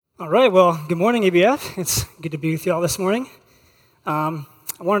All right, well, good morning, ABF. It's good to be with you all this morning. I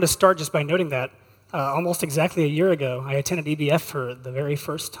wanted to start just by noting that almost exactly a year ago, I attended EBF for the very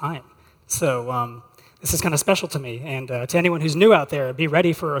first time. So this is kind of special to me. And to anyone who's new out there, be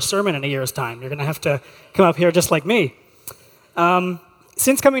ready for a sermon in a year's time. You're going to have to come up here just like me.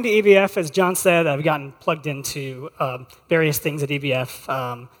 Since coming to EBF, as John said, I've gotten plugged into various things at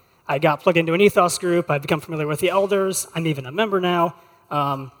EBF. I got plugged into an ethos group. I've become familiar with the elders. I'm even a member now.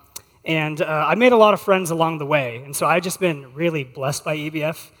 And I made a lot of friends along the way, and so I've just been really blessed by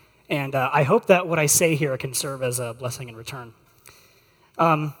EBF, and I hope that what I say here can serve as a blessing in return.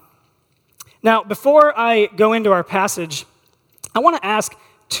 Now, before I go into our passage, I want to ask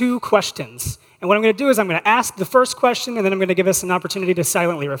two questions, and what I'm going to do is I'm going to ask the first question, and then I'm going to give us an opportunity to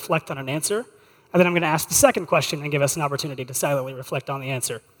silently reflect on an answer, and then I'm going to ask the second question and give us an opportunity to silently reflect on the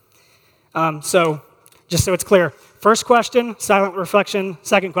answer. So, just so it's clear, first question, silent reflection.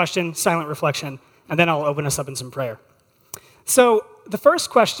 Second question, silent reflection. And then I'll open us up in some prayer. So the first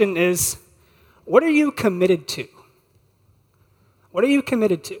question is, what are you committed to? What are you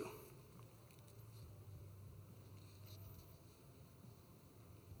committed to?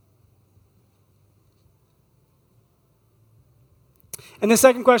 And the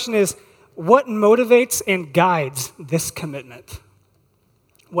second question is, what motivates and guides this commitment?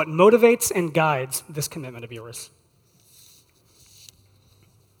 What motivates and guides this commitment of yours?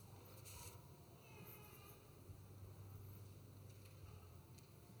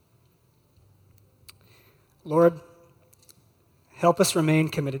 Lord, help us remain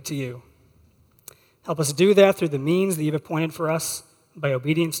committed to you. Help us do that through the means that you've appointed for us by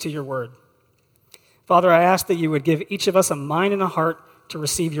obedience to your word. Father, I ask that you would give each of us a mind and a heart to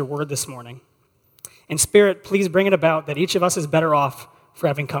receive your word this morning. And Spirit, please bring it about that each of us is better off for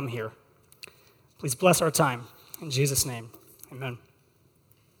having come here. Please bless our time. In Jesus' name, amen.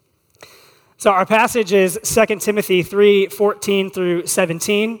 So our passage is 2 Timothy 3:14 through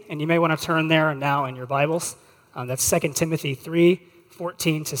 17, and you may want to turn there now in your Bibles. That's 2 Timothy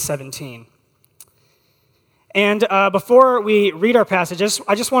 3:14 to 17. And before we read our passages,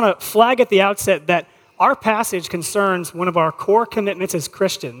 I just want to flag at the outset that our passage concerns one of our core commitments as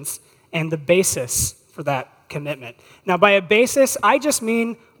Christians and the basis for that commitment. Now, by a basis, I just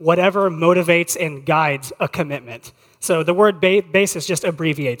mean whatever motivates and guides a commitment. So the word basis just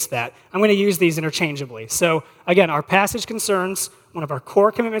abbreviates that. I'm going to use these interchangeably. So again, our passage concerns one of our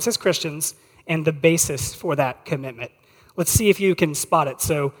core commitments as Christians and the basis for that commitment. Let's see if you can spot it.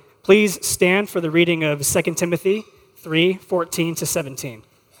 So please stand for the reading of 2 Timothy 3:14 to 17.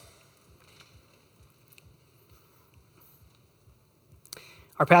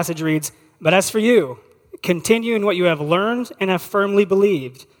 Our passage reads, "But as for you, continue in what you have learned and have firmly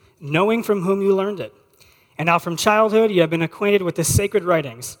believed, knowing from whom you learned it. And now from childhood you have been acquainted with the sacred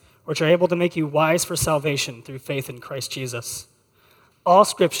writings, which are able to make you wise for salvation through faith in Christ Jesus. All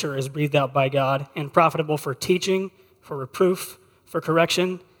Scripture is breathed out by God and profitable for teaching, for reproof, for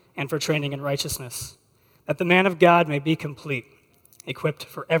correction, and for training in righteousness, that the man of God may be complete, equipped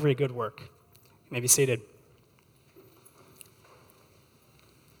for every good work." You may be seated.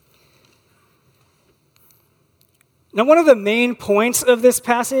 Now, one of the main points of this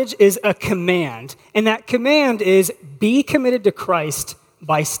passage is a command, and that command is be committed to Christ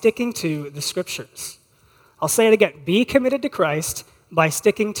by sticking to the Scriptures. I'll say it again, be committed to Christ by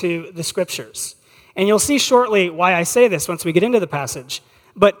sticking to the Scriptures. And you'll see shortly why I say this once we get into the passage.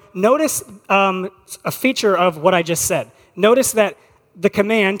 But notice a feature of what I just said. Notice that the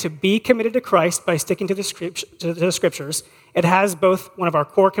command to be committed to Christ by sticking to the Scriptures, it has both one of our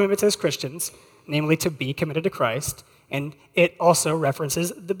core commitments as Christians, namely to be committed to Christ, and it also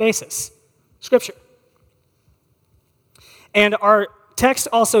references the basis, Scripture. And our text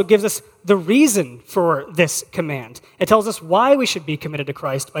also gives us the reason for this command. It tells us why we should be committed to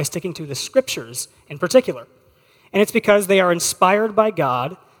Christ by sticking to the Scriptures in particular. And it's because they are inspired by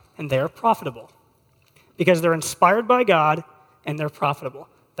God and they are profitable. Because they're inspired by God and they're profitable.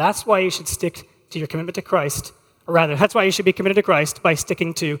 That's why you should stick to your commitment to Christ, or rather, that's why you should be committed to Christ by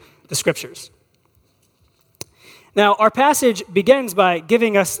sticking to the Scriptures. Now, our passage begins by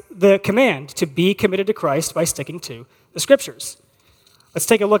giving us the command to be committed to Christ by sticking to the Scriptures. Let's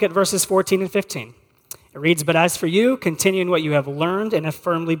take a look at verses 14 and 15. It reads, "But as for you, continue in what you have learned and have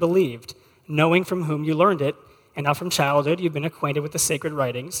firmly believed, knowing from whom you learned it, and now from childhood you've been acquainted with the sacred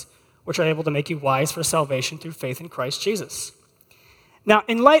writings, which are able to make you wise for salvation through faith in Christ Jesus." Now,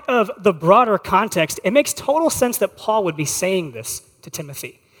 in light of the broader context, it makes total sense that Paul would be saying this to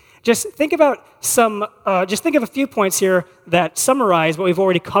Timothy. Just think of a few points here that summarize what we've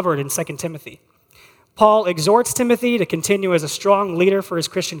already covered in 2 Timothy. Paul exhorts Timothy to continue as a strong leader for his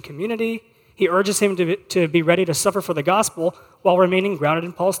Christian community. He urges him to be ready to suffer for the gospel while remaining grounded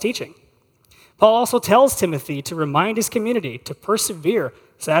in Paul's teaching. Paul also tells Timothy to remind his community to persevere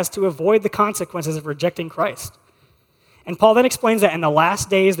so as to avoid the consequences of rejecting Christ. And Paul then explains that in the last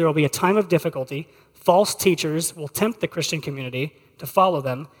days there will be a time of difficulty. False teachers will tempt the Christian community to follow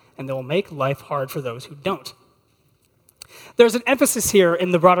them, and they will make life hard for those who don't. There's an emphasis here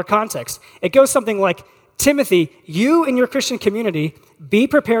in the broader context. It goes something like, Timothy, you and your Christian community, be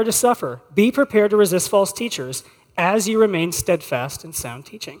prepared to suffer. Be prepared to resist false teachers as you remain steadfast in sound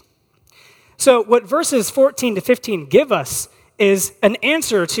teaching. So what verses 14 to 15 give us is an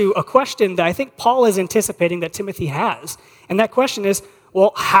answer to a question that I think Paul is anticipating that Timothy has. And that question is,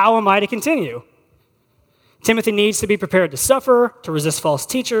 well, how am I to continue? Timothy needs to be prepared to suffer, to resist false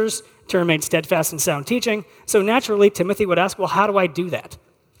teachers, to remain steadfast in sound teaching. So naturally, Timothy would ask, well, how do I do that?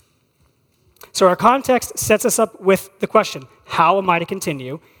 So our context sets us up with the question, how am I to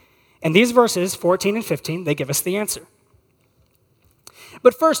continue? And these verses, 14 and 15, they give us the answer.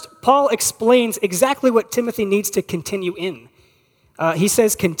 But first, Paul explains exactly what Timothy needs to continue in. He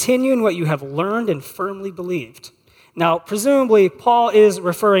says, continue in what you have learned and firmly believed. Now, presumably, Paul is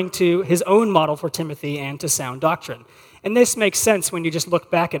referring to his own model for Timothy and to sound doctrine. And this makes sense when you just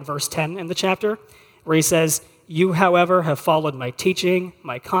look back at verse 10 in the chapter, where he says, you, however, have followed my teaching,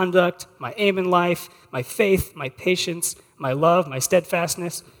 my conduct, my aim in life, my faith, my patience, my love, my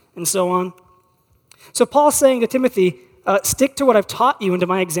steadfastness, and so on. So Paul's saying to Timothy, stick to what I've taught you and to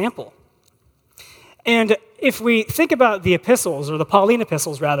my example. And if we think about the epistles, or the Pauline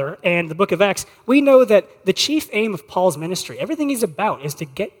epistles rather, and the book of Acts, we know that the chief aim of Paul's ministry, everything he's about, is to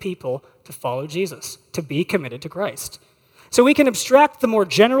get people to follow Jesus, to be committed to Christ. So we can abstract the more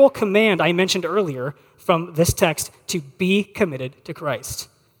general command I mentioned earlier from this text to be committed to Christ.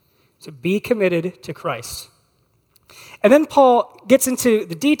 To be committed to Christ. And then Paul gets into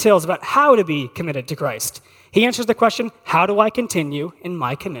the details about how to be committed to Christ. He answers the question, how do I continue in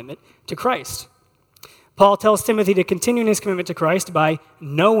my commitment to Christ? Paul tells Timothy to continue in his commitment to Christ by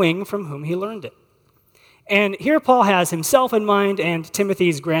knowing from whom he learned it. And here Paul has himself in mind and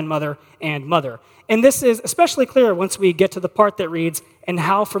Timothy's grandmother and mother. And this is especially clear once we get to the part that reads, and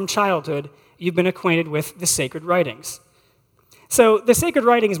how from childhood you've been acquainted with the sacred writings. So the sacred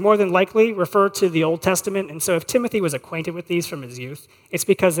writings more than likely refer to the Old Testament, and so if Timothy was acquainted with these from his youth, it's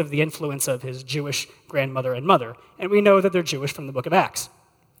because of the influence of his Jewish grandmother and mother. And we know that they're Jewish from the book of Acts.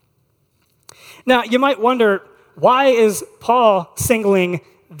 Now, you might wonder, why is Paul singling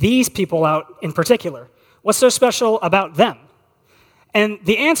these people out in particular? What's so special about them? And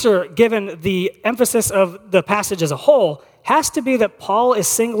the answer, given the emphasis of the passage as a whole, has to be that Paul is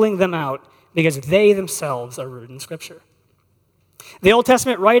singling them out because they themselves are rooted in Scripture. The Old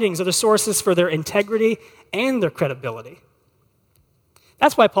Testament writings are the sources for their integrity and their credibility.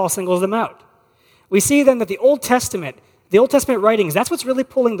 That's why Paul singles them out. We see then that the Old Testament writings, that's what's really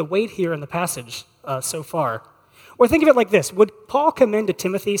pulling the weight here in the passage so far. Or think of it like this. Would Paul commend to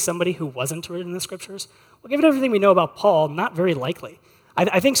Timothy somebody who wasn't rooted in the Scriptures? Well, given everything we know about Paul, not very likely.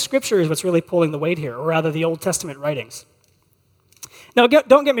 I think Scripture is what's really pulling the weight here, or rather the Old Testament writings. Now,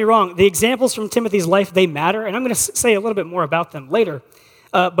 don't get me wrong. The examples from Timothy's life, they matter, and I'm going to say a little bit more about them later.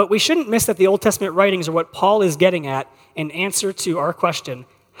 But we shouldn't miss that the Old Testament writings are what Paul is getting at in answer to our question,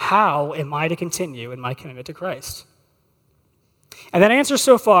 how am I to continue in my commitment to Christ? And that answer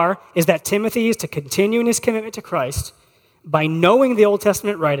so far is that Timothy is to continue in his commitment to Christ by knowing the Old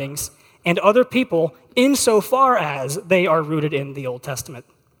Testament writings and other people insofar as they are rooted in the Old Testament.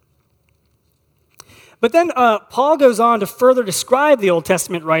 But then Paul goes on to further describe the Old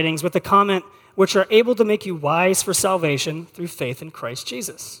Testament writings with the comment, which are able to make you wise for salvation through faith in Christ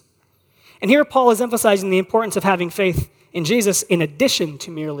Jesus. And here Paul is emphasizing the importance of having faith in Jesus in addition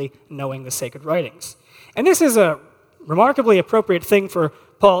to merely knowing the sacred writings. And this is a remarkably appropriate thing for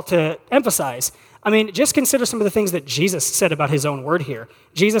Paul to emphasize. I mean, just consider some of the things that Jesus said about his own word here.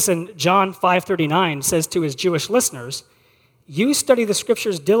 Jesus in John 5:39 says to his Jewish listeners, "You study the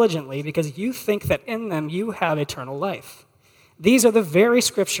Scriptures diligently because you think that in them you have eternal life. These are the very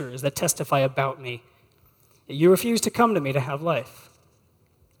Scriptures that testify about me. You refuse to come to me to have life."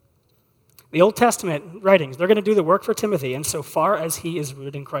 The Old Testament writings, they're going to do the work for Timothy insofar as he is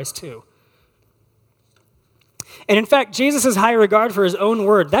rooted in Christ too. And in fact, Jesus' high regard for his own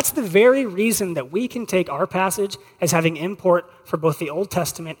word, that's the very reason that we can take our passage as having import for both the Old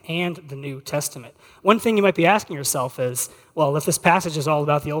Testament and the New Testament. One thing you might be asking yourself is, well, if this passage is all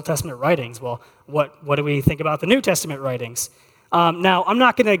about the Old Testament writings, well, what do we think about the New Testament writings? Now, I'm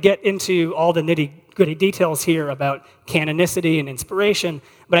not going to get into all the nitty-gritty details here about canonicity and inspiration,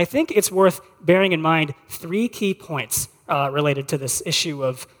 but I think it's worth bearing in mind 3 key points related to this issue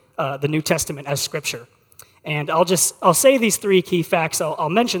of the New Testament as Scripture. And I'll say these 3 key facts, I'll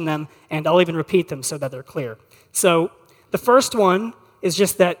mention them, and I'll even repeat them so that they're clear. So the first one is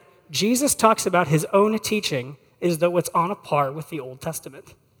just that Jesus talks about his own teaching as though it's on a par with the Old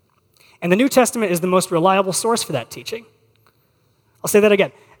Testament. And the New Testament is the most reliable source for that teaching. I'll say that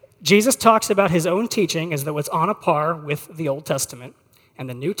again. Jesus talks about his own teaching as though it's on a par with the Old Testament, and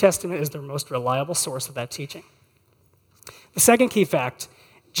the New Testament is the most reliable source of that teaching. The second key fact,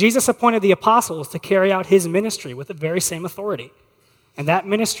 Jesus appointed the apostles to carry out his ministry with the very same authority, and that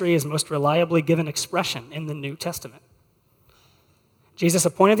ministry is most reliably given expression in the New Testament. Jesus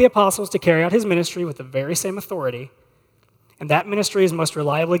appointed the apostles to carry out his ministry with the very same authority, and that ministry is most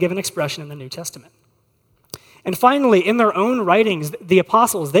reliably given expression in the New Testament. And finally, in their own writings, the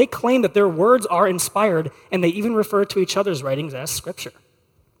apostles, they claim that their words are inspired, and they even refer to each other's writings as Scripture.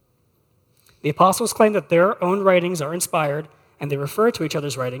 The apostles claim that their own writings are inspired, and they refer to each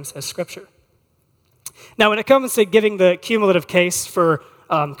other's writings as Scripture. Now, when it comes to giving the cumulative case for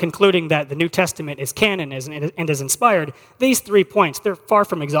concluding that the New Testament is canon and is inspired, these 3 points, they're far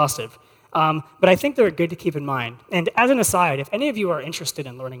from exhaustive. But I think they're good to keep in mind. And as an aside, if any of you are interested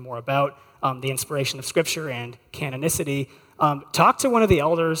in learning more about the inspiration of Scripture and canonicity, talk to one of the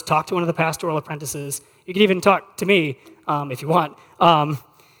elders, talk to one of the pastoral apprentices. You can even talk to me if you want.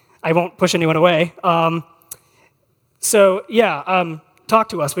 I won't push anyone away. Talk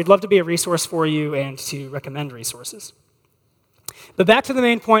to us. We'd love to be a resource for you and to recommend resources. But back to the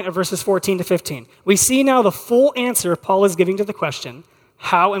main point of verses 14 to 15. We see now the full answer Paul is giving to the question,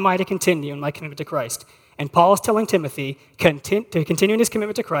 how am I to continue in my commitment to Christ? And Paul is telling Timothy to continue in his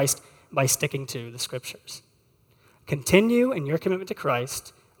commitment to Christ by sticking to the Scriptures. Continue in your commitment to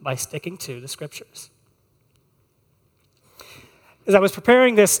Christ by sticking to the Scriptures. As I was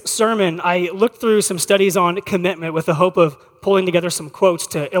preparing this sermon, I looked through some studies on commitment with the hope of pulling together some quotes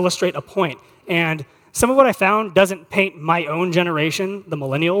to illustrate a point. And some of what I found doesn't paint my own generation, the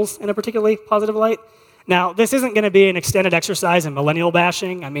millennials, in a particularly positive light. Now, this isn't going to be an extended exercise in millennial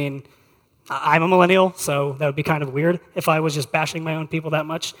bashing. I mean, I'm a millennial, so that would be kind of weird if I was just bashing my own people that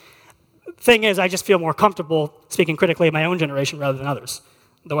much. Thing is, I just feel more comfortable speaking critically of my own generation rather than others,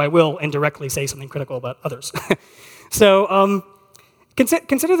 though I will indirectly say something critical about others. So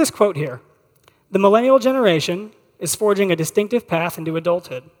consider this quote here. The millennial generation is forging a distinctive path into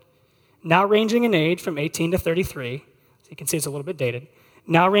adulthood, now ranging in age from 18 to 33. So you can see it's a little bit dated.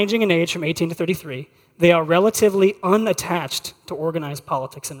 Now ranging in age from 18 to 33, they are relatively unattached to organized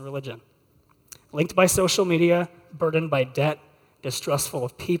politics and religion. Linked by social media, burdened by debt, distrustful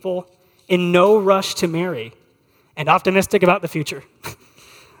of people, in no rush to marry, and optimistic about the future.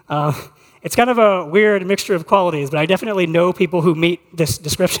 It's kind of a weird mixture of qualities, but I definitely know people who meet this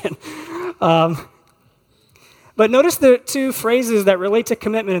description. But notice the 2 phrases that relate to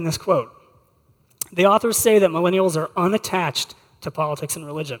commitment in this quote. The authors say that millennials are unattached to politics and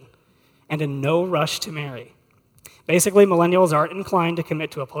religion, and in no rush to marry. Basically, millennials aren't inclined to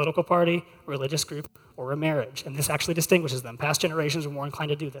commit to a political party, religious group, or a marriage, and this actually distinguishes them. Past generations were more inclined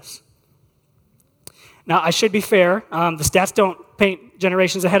to do this. Now, I should be fair. The stats don't paint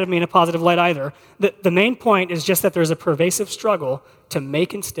generations ahead of me in a positive light either. The main point is just that there's a pervasive struggle to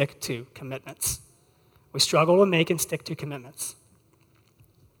make and stick to commitments. We struggle to make and stick to commitments.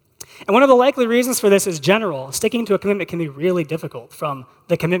 And one of the likely reasons for this is general. Sticking to a commitment can be really difficult, from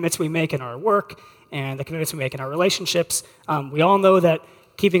the commitments we make in our work and the commitments we make in our relationships. We all know that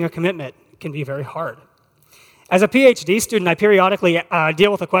keeping a commitment can be very hard. As a PhD student, I periodically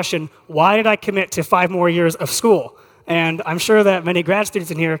deal with the question, why did I commit to 5 more years of school? And I'm sure that many grad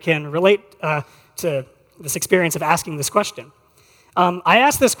students in here can relate to this experience of asking this question. I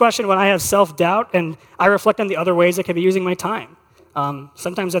ask this question when I have self-doubt, and I reflect on the other ways I could be using my time.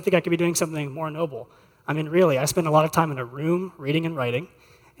 Sometimes I think I could be doing something more noble. I mean, really, I spend a lot of time in a room reading and writing,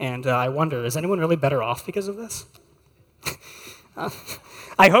 and I wonder, is anyone really better off because of this?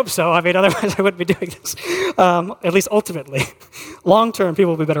 I hope so. I mean, otherwise I wouldn't be doing this. At least ultimately. Long-term,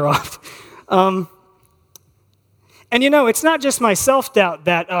 people will be better off. And it's not just my self-doubt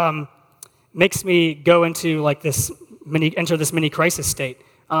that makes me go into this mini crisis state.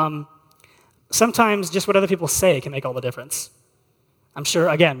 Sometimes just what other people say can make all the difference. I'm sure,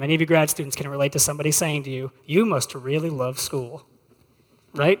 again, many of you grad students can relate to somebody saying to you, you must really love school,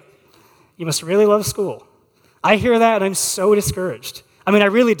 right? You must really love school. I hear that and I'm so discouraged. I mean, I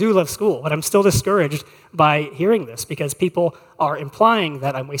really do love school, but I'm still discouraged by hearing this because people are implying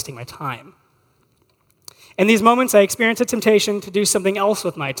that I'm wasting my time. In these moments, I experience a temptation to do something else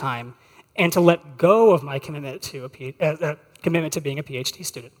with my time and to let go of my commitment to being a PhD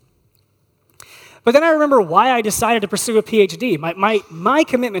student. But then I remember why I decided to pursue a PhD. My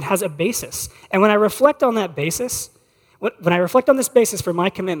commitment has a basis. And when I reflect on that basis, when I reflect on this basis for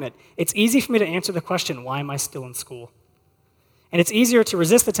my commitment, it's easy for me to answer the question, why am I still in school? And it's easier to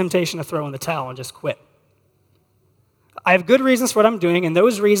resist the temptation to throw in the towel and just quit. I have good reasons for what I'm doing, and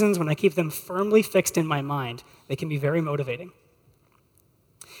those reasons, when I keep them firmly fixed in my mind, they can be very motivating.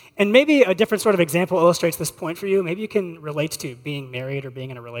 And maybe a different sort of example illustrates this point for you. Maybe you can relate to being married or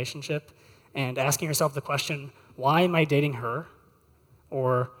being in a relationship and asking yourself the question, why am I dating her?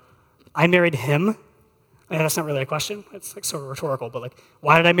 Or, I married him. That's not really a question. It's like sort of rhetorical, but like,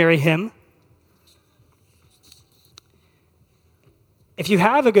 why did I marry him? If you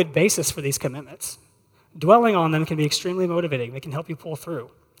have a good basis for these commitments, dwelling on them can be extremely motivating. They can help you pull through.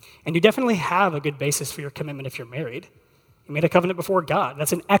 And you definitely have a good basis for your commitment if you're married. You made a covenant before God.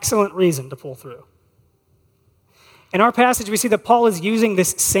 That's an excellent reason to pull through. In our passage, we see that Paul is using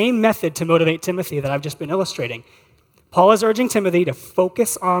this same method to motivate Timothy that I've just been illustrating. Paul is urging Timothy to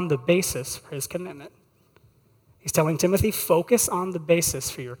focus on the basis for his commitment. He's telling Timothy, focus on the basis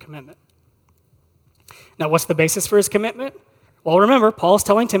for your commitment. Now, what's the basis for his commitment? Well, remember, Paul's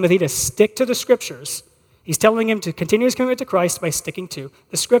telling Timothy to stick to the Scriptures. He's telling him to continue his commitment to Christ by sticking to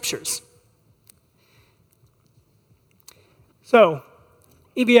the Scriptures. So,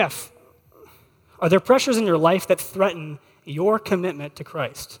 EBF, are there pressures in your life that threaten your commitment to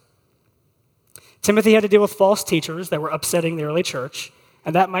Christ? Timothy had to deal with false teachers that were upsetting the early church,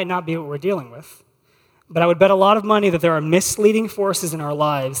 and that might not be what we're dealing with. But I would bet a lot of money that there are misleading forces in our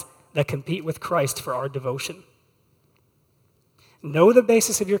lives that compete with Christ for our devotion. Know the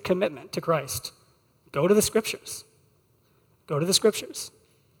basis of your commitment to Christ. Go to the Scriptures. Go to the Scriptures.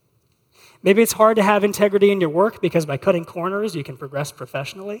 Maybe it's hard to have integrity in your work because by cutting corners, you can progress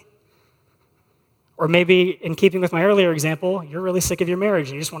professionally. Or maybe, in keeping with my earlier example, you're really sick of your marriage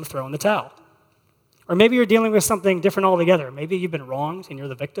and you just want to throw in the towel. Or maybe you're dealing with something different altogether. Maybe you've been wronged and you're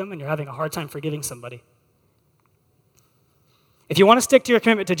the victim and you're having a hard time forgiving somebody. If you want to stick to your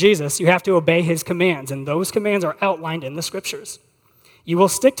commitment to Jesus, you have to obey his commands, and those commands are outlined in the Scriptures. You will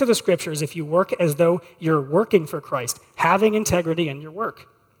stick to the Scriptures if you work as though you're working for Christ, having integrity in your work.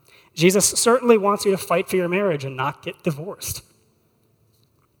 Jesus certainly wants you to fight for your marriage and not get divorced.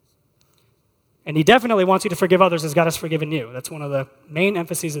 And he definitely wants you to forgive others as God has forgiven you. That's one of the main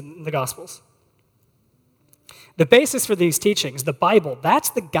emphases in the Gospels. The basis for these teachings, the Bible, that's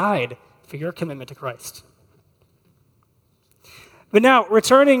the guide for your commitment to Christ. But now,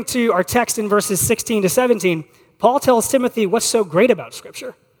 returning to our text in verses 16 to 17, Paul tells Timothy what's so great about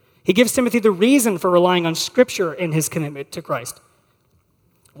Scripture. He gives Timothy the reason for relying on Scripture in his commitment to Christ.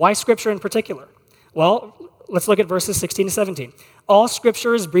 Why Scripture in particular? Well, let's look at verses 16 to 17. All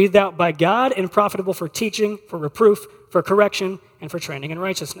Scripture is breathed out by God and profitable for teaching, for reproof, for correction, and for training in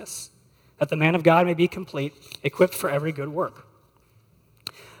righteousness, that the man of God may be complete, equipped for every good work.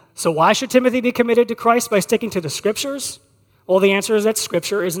 So why should Timothy be committed to Christ by sticking to the Scriptures? Well, the answer is that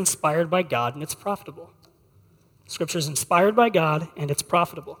Scripture is inspired by God and it's profitable. Scripture is inspired by God and it's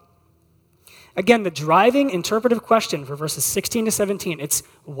profitable. Again, the driving interpretive question for verses 16 to 17, it's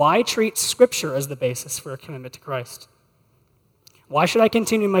why treat Scripture as the basis for a commitment to Christ? Why should I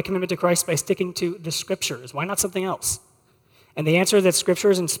continue my commitment to Christ by sticking to the Scriptures? Why not something else? And the answer is that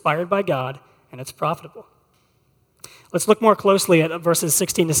Scripture is inspired by God and it's profitable. Let's look more closely at verses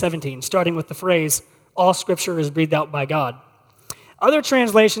 16 to 17, starting with the phrase, all Scripture is breathed out by God. Other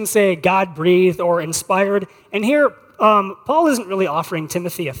translations say God breathed or inspired, and here Paul isn't really offering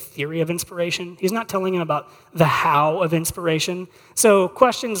Timothy a theory of inspiration. He's not telling him about the how of inspiration. So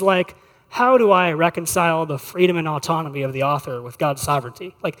questions like, how do I reconcile the freedom and autonomy of the author with God's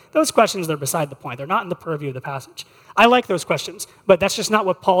sovereignty? Like, those questions, they're beside the point. They're not in the purview of the passage. I like those questions, but that's just not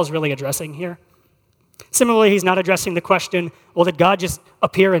what Paul is really addressing here. Similarly, he's not addressing the question, well, did God just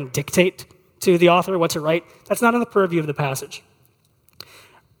appear and dictate to the author what to write? That's not in the purview of the passage.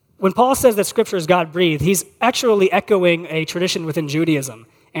 When Paul says that Scripture is God-breathed, he's actually echoing a tradition within Judaism.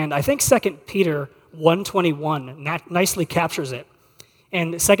 And I think 2 Peter 1:21 nicely captures it.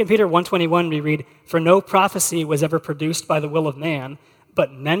 In 2 Peter 1:21, we read, "For no prophecy was ever produced by the will of man,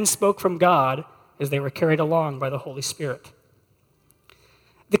 but men spoke from God as they were carried along by the Holy Spirit."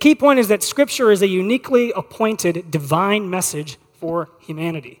 The key point is that Scripture is a uniquely appointed divine message for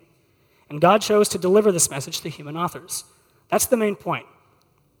humanity. And God chose to deliver this message to human authors. That's the main point.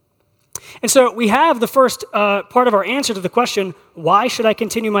 And so we have the first part of our answer to the question, why should I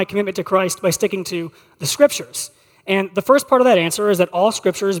continue my commitment to Christ by sticking to the Scriptures? And the first part of that answer is that all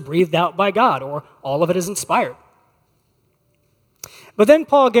Scripture is breathed out by God, or all of it is inspired. But then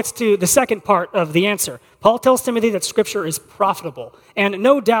Paul gets to the second part of the answer. Paul tells Timothy that Scripture is profitable. And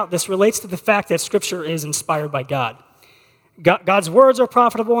no doubt this relates to the fact that Scripture is inspired by God. God's words are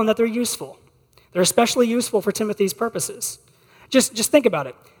profitable and that they're useful. They're especially useful for Timothy's purposes. Just think about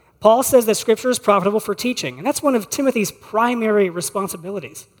it. Paul says that Scripture is profitable for teaching, and that's one of Timothy's primary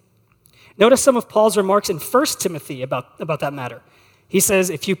responsibilities. Notice some of Paul's remarks in 1 Timothy about that matter. He says,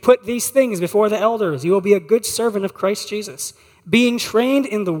 if you put these things before the elders, you will be a good servant of Christ Jesus, being trained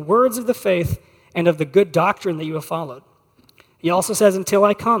in the words of the faith and of the good doctrine that you have followed. He also says, until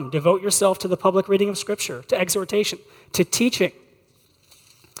I come, devote yourself to the public reading of Scripture, to exhortation, to teaching.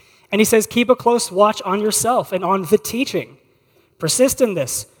 And he says, keep a close watch on yourself and on the teaching. Persist in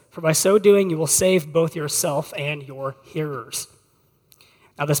this, for by so doing you will save both yourself and your hearers.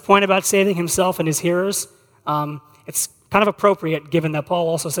 Now, this point about saving himself and his hearers, it's kind of appropriate given that Paul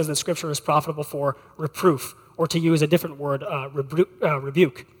also says that Scripture is profitable for reproof, or to use a different word,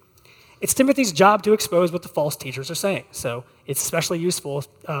 rebuke. It's Timothy's job to expose what the false teachers are saying, so it's especially useful if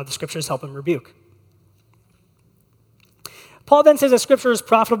the Scriptures help him rebuke. Paul then says that Scripture is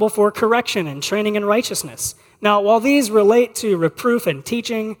profitable for correction and training in righteousness. Now, while these relate to reproof and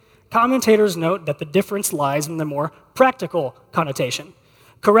teaching, commentators note that the difference lies in the more practical connotation.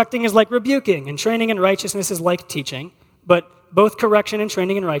 Correcting is like rebuking, and training in righteousness is like teaching, but both correction and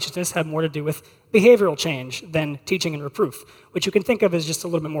training in righteousness have more to do with behavioral change than teaching and reproof, which you can think of as just a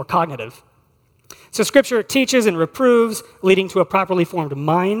little bit more cognitive. So Scripture teaches and reproves, leading to a properly formed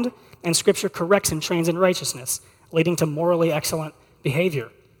mind, and Scripture corrects and trains in righteousness, leading to morally excellent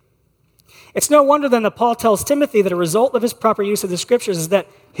behavior. It's no wonder then that Paul tells Timothy that a result of his proper use of the Scriptures is that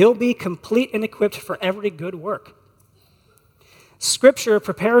he'll be complete and equipped for every good work. Scripture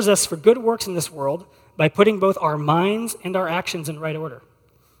prepares us for good works in this world by putting both our minds and our actions in right order.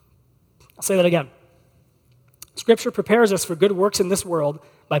 I'll say that again. Scripture prepares us for good works in this world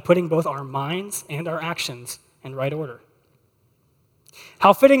by putting both our minds and our actions in right order.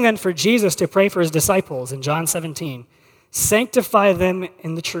 How fitting then for Jesus to pray for his disciples in John 17, sanctify them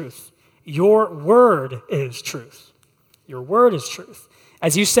in the truth. Your word is truth. Your word is truth.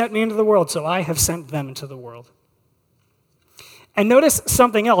 As you sent me into the world, so I have sent them into the world. And notice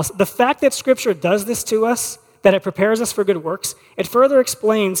something else. The fact that Scripture does this to us, that it prepares us for good works, it further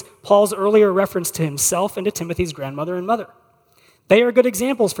explains Paul's earlier reference to himself and to Timothy's grandmother and mother. They are good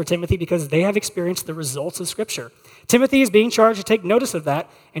examples for Timothy because they have experienced the results of Scripture. Timothy is being charged to take notice of that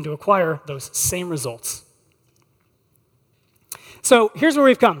and to acquire those same results. So here's where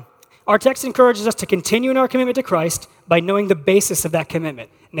we've come. Our text encourages us to continue in our commitment to Christ by knowing the basis of that commitment,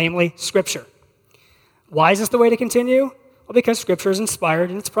 namely Scripture. Why is this the way to continue? Well, because Scripture is inspired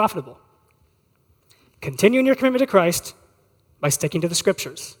and it's profitable. Continue in your commitment to Christ by sticking to the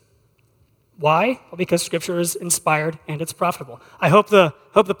Scriptures. Why? Well, because Scripture is inspired and it's profitable. I hope the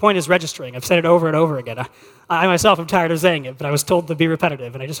point is registering. I've said it over and over again. I myself am tired of saying it, but I was told to be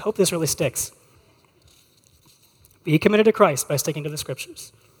repetitive, and I just hope this really sticks. Be committed to Christ by sticking to the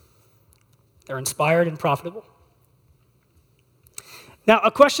Scriptures. They're inspired and profitable. Now,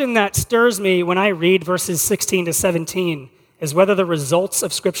 a question that stirs me when I read verses 16 to 17 is whether the results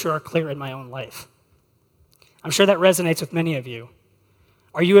of Scripture are clear in my own life. I'm sure that resonates with many of you.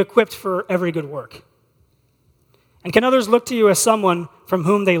 Are you equipped for every good work? And can others look to you as someone from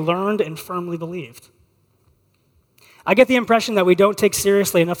whom they learned and firmly believed? I get the impression that we don't take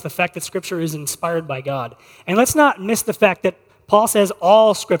seriously enough the fact that Scripture is inspired by God. And let's not miss the fact that Paul says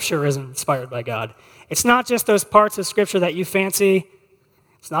all Scripture is inspired by God. It's not just those parts of Scripture that you fancy.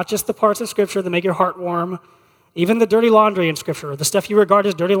 It's not just the parts of Scripture that make your heart warm. Even the dirty laundry in Scripture, the stuff you regard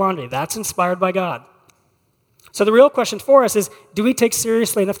as dirty laundry, that's inspired by God. So the real question for us is, do we take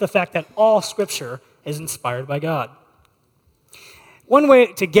seriously enough the fact that all Scripture is inspired by God? One way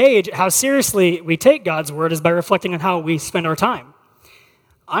to gauge how seriously we take God's word is by reflecting on how we spend our time.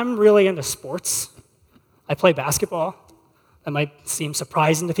 I'm really into sports. I play basketball. That might seem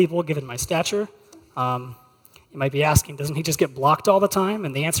surprising to people given my stature. You might be asking, doesn't he just get blocked all the time?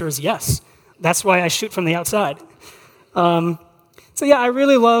 And the answer is yes. That's why I shoot from the outside. So yeah, I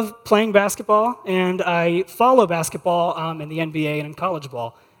really love playing basketball, and I follow basketball in the NBA and in college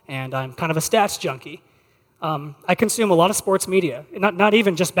ball, and I'm kind of a stats junkie. I consume a lot of sports media, not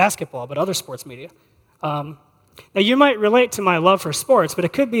even just basketball, but other sports media. Now, you might relate to my love for sports, but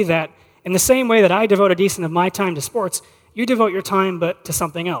it could be that in the same way that I devote a decent of my time to sports, you devote your time but to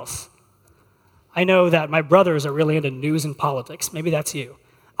something else. I know that my brothers are really into news and politics. Maybe that's you.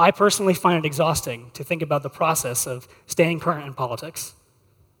 I personally find it exhausting to think about the process of staying current in politics.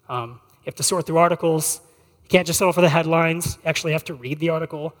 You have to sort through articles. You can't just settle for the headlines. You actually have to read the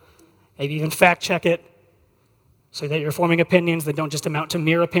article, maybe even fact check it, so that you're forming opinions that don't just amount to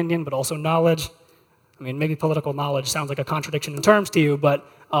mere opinion, but also knowledge. I mean, maybe political knowledge sounds like a contradiction in terms to you, but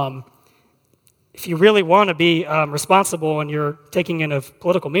if you really want to be responsible and you're taking in of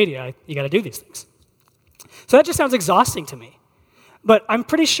political media, you got to do these things. So that just sounds exhausting to me. But I'm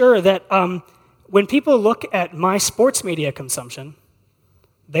pretty sure that when people look at my sports media consumption,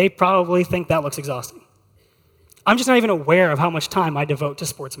 they probably think that looks exhausting. I'm just not even aware of how much time I devote to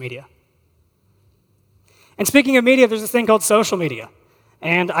sports media. And speaking of media, there's this thing called social media.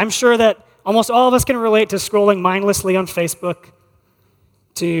 And I'm sure that almost all of us can relate to scrolling mindlessly on Facebook,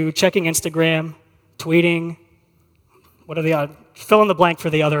 to checking Instagram, tweeting, fill in the blank for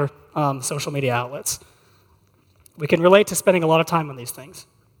the other social media outlets. We can relate to spending a lot of time on these things.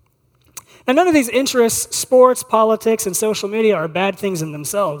 Now, none of these interests, sports, politics, and social media are bad things in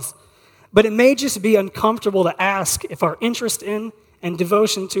themselves, but it may just be uncomfortable to ask if our interest in and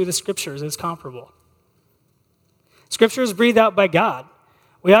devotion to the Scriptures is comparable. Scripture is breathed out by God.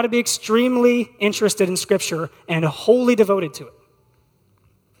 We ought to be extremely interested in Scripture and wholly devoted to it.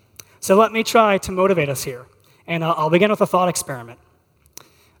 So let me try to motivate us here, and I'll begin with a thought experiment.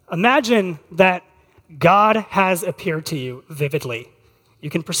 Imagine that God has appeared to you vividly. You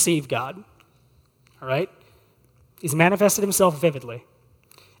can perceive God, all right? He's manifested himself vividly.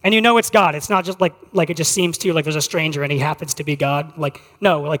 And you know it's God. It's not just like it just seems to you like there's a stranger and he happens to be God.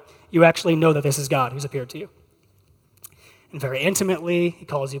 No, you actually know that this is God who's appeared to you. And very intimately, he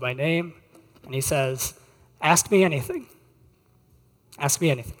calls you by name, and he says, ask me anything. Ask me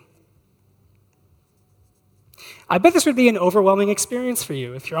anything. I bet this would be an overwhelming experience for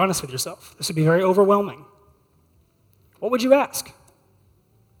you if you're honest with yourself. This would be very overwhelming. What would you ask?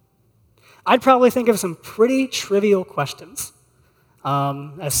 I'd probably think of some pretty trivial questions.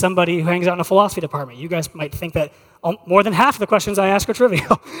 As somebody who hangs out in a philosophy department, you guys might think that more than half of the questions I ask are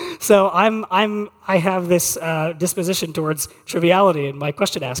trivial. So I have this disposition towards triviality in my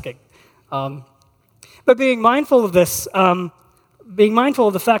question asking. But being mindful of this, being mindful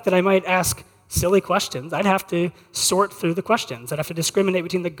of the fact that I might ask silly questions, I'd have to sort through the questions. I'd have to discriminate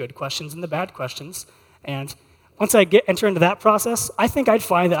between the good questions and the bad questions. And once I enter into that process, I think I'd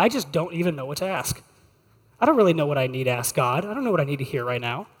find that I just don't even know what to ask. I don't really know what I need to ask God. I don't know what I need to hear right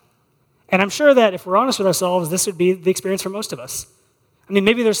now. And I'm sure that if we're honest with ourselves, this would be the experience for most of us. I mean,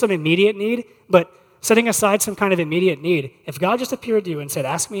 maybe there's some immediate need, but setting aside some kind of immediate need, if God just appeared to you and said,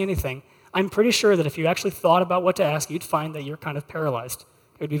 ask me anything, I'm pretty sure that if you actually thought about what to ask, you'd find that you're kind of paralyzed.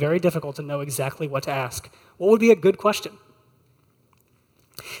 It would be very difficult to know exactly what to ask. What would be a good question?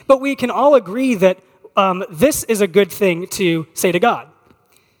 But we can all agree that this is a good thing to say to God.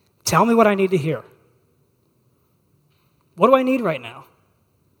 Tell me what I need to hear. What do I need right now?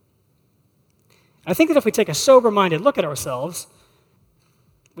 I think that if we take a sober-minded look at ourselves,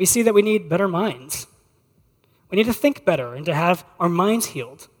 we see that we need better minds. We need to think better and to have our minds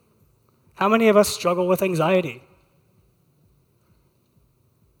healed. How many of us struggle with anxiety?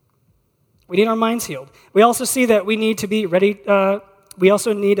 We need our minds healed. We also see that we need to be ready. We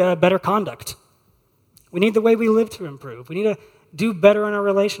also need better conduct. We need the way we live to improve. We need to do better in our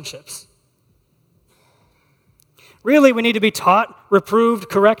relationships. Really, we need to be taught, reproved,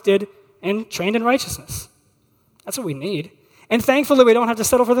 corrected, and trained in righteousness. That's what we need. And thankfully, we don't have to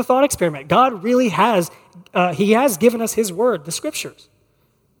settle for the thought experiment. God really has, he has given us his word, the Scriptures,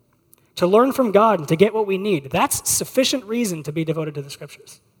 to learn from God and to get what we need. That's sufficient reason to be devoted to the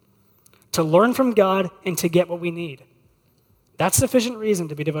Scriptures. To learn from God and to get what we need. That's sufficient reason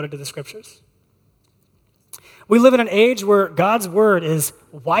to be devoted to the Scriptures. We live in an age where God's word is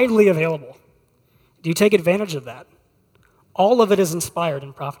widely available. Do you take advantage of that? All of it is inspired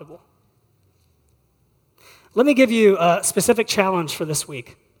and profitable. Let me give you a specific challenge for this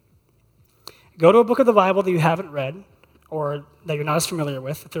week. Go to a book of the Bible that you haven't read or that you're not as familiar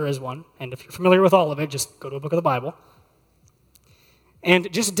with, if there is one. And if you're familiar with all of it, just go to a book of the Bible.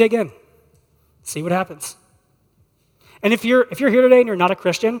 And just dig in. See what happens. And if you're here today and you're not a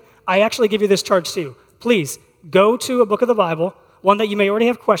Christian, I actually give you this charge too. Please, go to a book of the Bible, one that you may already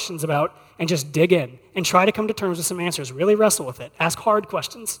have questions about, and just dig in and try to come to terms with some answers. Really wrestle with it. Ask hard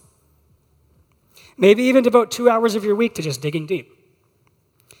questions. Maybe even devote 2 hours of your week to just digging deep.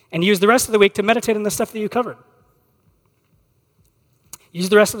 And use the rest of the week to meditate on the stuff that you covered. Use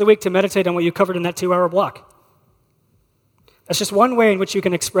the rest of the week to meditate on what you covered in that 2-hour block. That's just one way in which you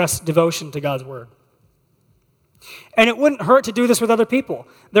can express devotion to God's word. And it wouldn't hurt to do this with other people.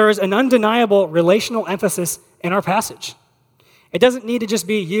 There is an undeniable relational emphasis in our passage. It doesn't need to just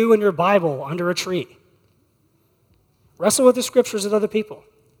be you and your Bible under a tree. Wrestle with the Scriptures with other people.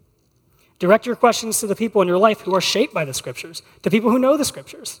 Direct your questions to the people in your life who are shaped by the Scriptures, to people who know the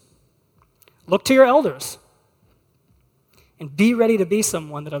Scriptures. Look to your elders. And be ready to be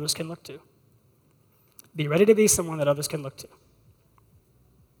someone that others can look to. Be ready to be someone that others can look to.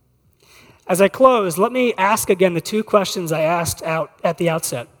 As I close, let me ask again the two questions I asked out at the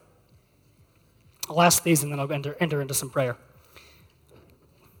outset. I'll ask these and then I'll enter into some prayer.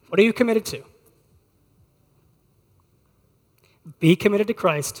 What are you committed to? Be committed to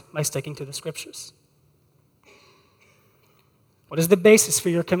Christ by sticking to the Scriptures. What is the basis for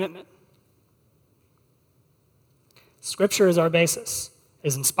your commitment? Scripture is our basis. It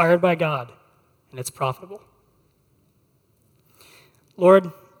is inspired by God, and it's profitable.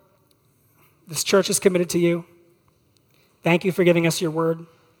 Lord, this church is committed to you. Thank you for giving us your word.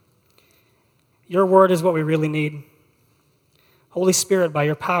 Your word is what we really need. Holy Spirit, by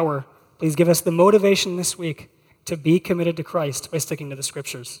your power, please give us the motivation this week to be committed to Christ by sticking to the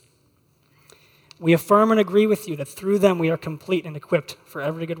Scriptures. We affirm and agree with you that through them we are complete and equipped for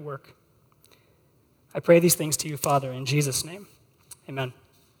every good work. I pray these things to you, Father, in Jesus' name. Amen.